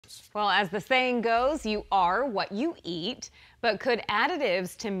Well, as the saying goes, you are what you eat. But could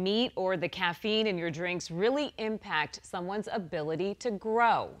additives to meat or the caffeine in your drinks really impact someone's ability to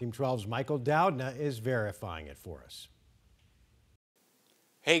grow? Team 12's Michael Dowdna is verifying it for us.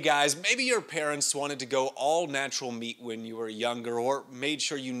 Hey guys, maybe your parents wanted to go all natural meat when you were younger or made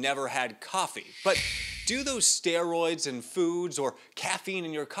sure you never had coffee. But do those steroids in foods or caffeine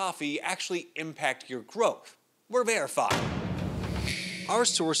in your coffee actually impact your growth? We're verifying. Our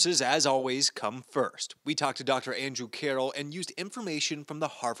sources, as always, come first. We talked to Dr. Andrew Carroll and used information from the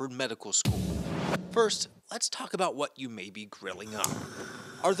Harvard Medical School. First, let's talk about what you may be grilling up.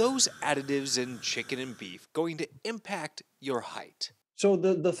 Are those additives in chicken and beef going to impact your height? So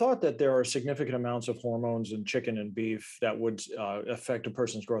the thought that there are significant amounts of hormones in chicken and beef that would affect a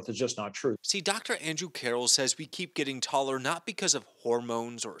person's growth is just not true. See, Dr. Andrew Carroll says we keep getting taller not because of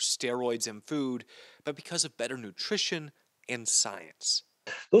hormones or steroids in food, but because of better nutrition and science.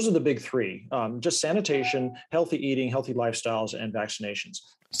 Those are the big three: just sanitation, healthy eating, healthy lifestyles, and vaccinations.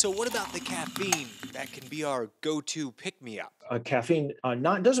 So what about the caffeine that can be our go-to pick-me-up? Caffeine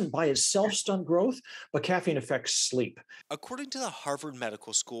not doesn't by itself stunt growth, but caffeine affects sleep. According to the Harvard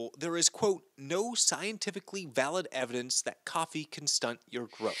Medical School, there is, quote, no scientifically valid evidence that coffee can stunt your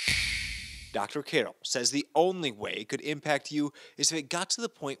growth. Dr. Carroll says the only way it could impact you is if it got to the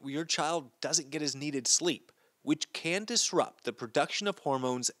point where your child doesn't get his needed sleep, which can disrupt the production of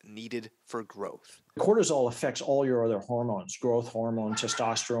hormones needed for growth. Cortisol affects all your other hormones: growth hormone,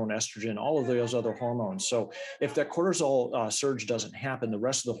 testosterone, estrogen, all of those other hormones. So if that cortisol surge doesn't happen, the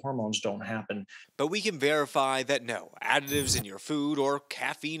rest of the hormones don't happen. But we can verify that no, additives in your food or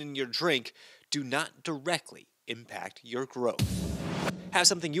caffeine in your drink do not directly impact your growth. Have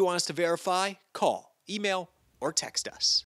something you want us to verify? Call, email, or text us.